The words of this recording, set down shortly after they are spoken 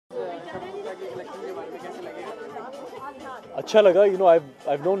अच्छा लगा,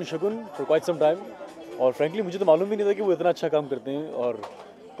 I've known Shagun for quite some time और frankly मुझे तो मालूम भी नहीं था कि वो इतना अच्छा काम करते हैं और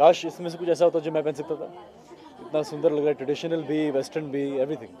काश इसमें से कुछ ऐसा होता जो मैं पहन सकता था. इतना सुंदर लग रहा है, ट्रेडिशनल भी, वेस्टर्न भी,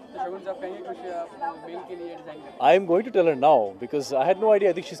 everything. I am going to tell her now because I had no idea.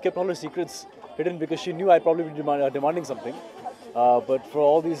 I think she's kept all her secrets hidden because she knew I'd probably be demanding something. But for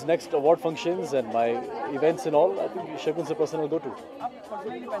all these next award functions and my events and all, I think Shagun's the person I'll go to.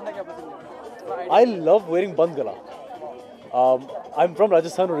 I love wearing band gala. I'm from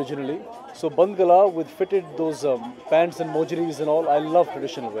Rajasthan originally, so band gala with fitted those pants and mojeries and all. I love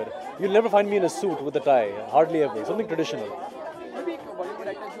traditional wear. You'll never find me in a suit with a tie, hardly ever. Something traditional.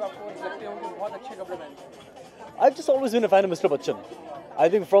 I've just always been a fan of Mr. Bachchan. I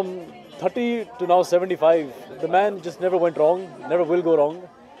think from 30 to now 75, the man just never went wrong, never will go wrong.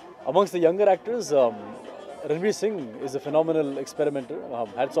 Amongst the younger actors, Ranveer Singh is a phenomenal experimenter.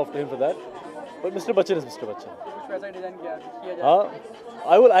 Hats off to him for that. But Mr. Bachchan is Mr. Bachchan.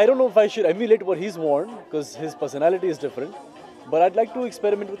 I don't know if I should emulate what he's worn because his personality is different. But I'd like to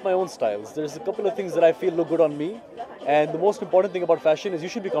experiment with my own styles. There's a couple of things that I feel look good on me. And the most important thing about fashion is you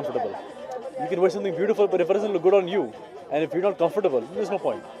should be comfortable. You can wear something beautiful, but if it doesn't look good on you, and if you're not comfortable, there's no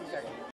point.